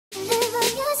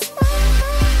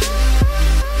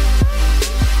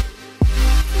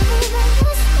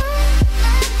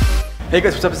Hey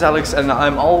guys, what's up, it's Alex, and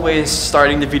I'm always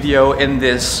starting the video in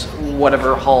this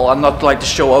whatever hall. I'm not like to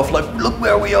show off like, look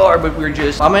where we are, but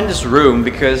I'm in this room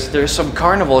because there's some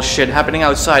carnival shit happening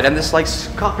outside and there's like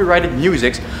copyrighted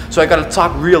music, so I gotta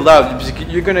talk real loud.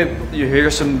 You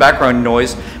hear some background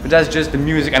noise, but that's just the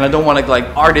music and I don't want like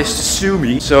artists to sue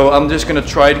me. So I'm just gonna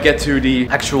try to get to the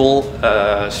actual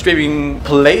streaming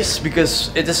place because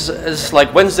it's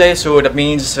like Wednesday, so that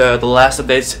means the last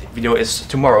updates video is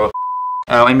tomorrow.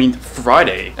 I mean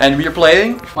Friday, and we are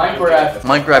playing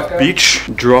Minecraft Beach.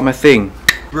 Draw my thing.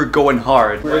 We're going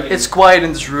hard. It's quiet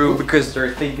in this room because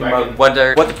they're thinking about what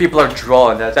the people are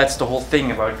drawing. That's the whole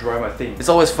thing about drawing my thing. It's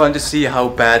always fun to see how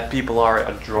bad people are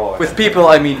at drawing. With people,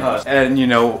 I mean us, and you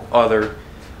know, other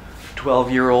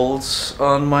 12-year-olds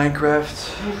on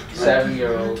Minecraft.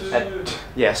 7-year-olds.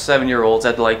 Yeah, 7-year-olds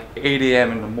at like 8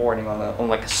 AM in the morning on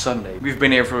like a Sunday. We've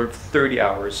been here for 30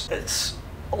 hours. It's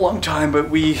a long time, but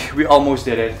we almost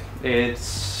did it.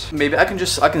 It's maybe I can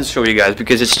show you guys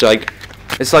because it's like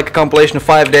a compilation of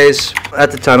 5 days.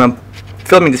 At the time I'm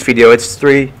filming this video, it's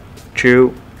 3,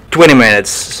 2, 20 minutes.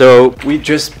 So we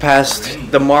just passed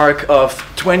the mark of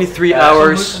 23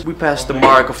 hours. We passed the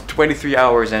mark of 23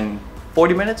 hours and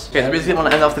 40 minutes? Okay, so basically I'm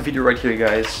gonna end off the video right here,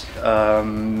 guys.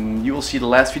 You will see the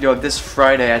last video of this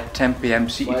Friday at 10 PM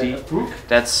CET.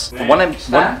 That's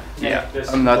yeah,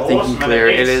 I'm not thinking clear.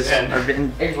 It is, I've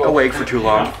been awake for too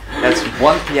long. That's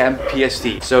 1 PM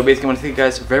PST. So basically I want to thank you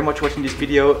guys very much for watching this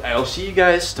video. And I'll see you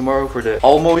guys tomorrow for the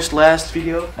almost last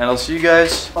video. And I'll see you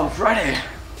guys on Friday.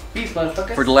 Peace,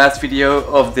 motherfuckers. For the last video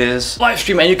of this live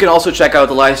stream, and you can also check out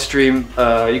the live stream.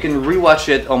 You can rewatch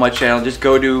it on my channel. Just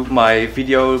go to my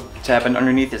video tab and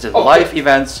underneath it says live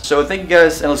events. So thank you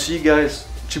guys, and I'll see you guys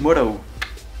tomorrow.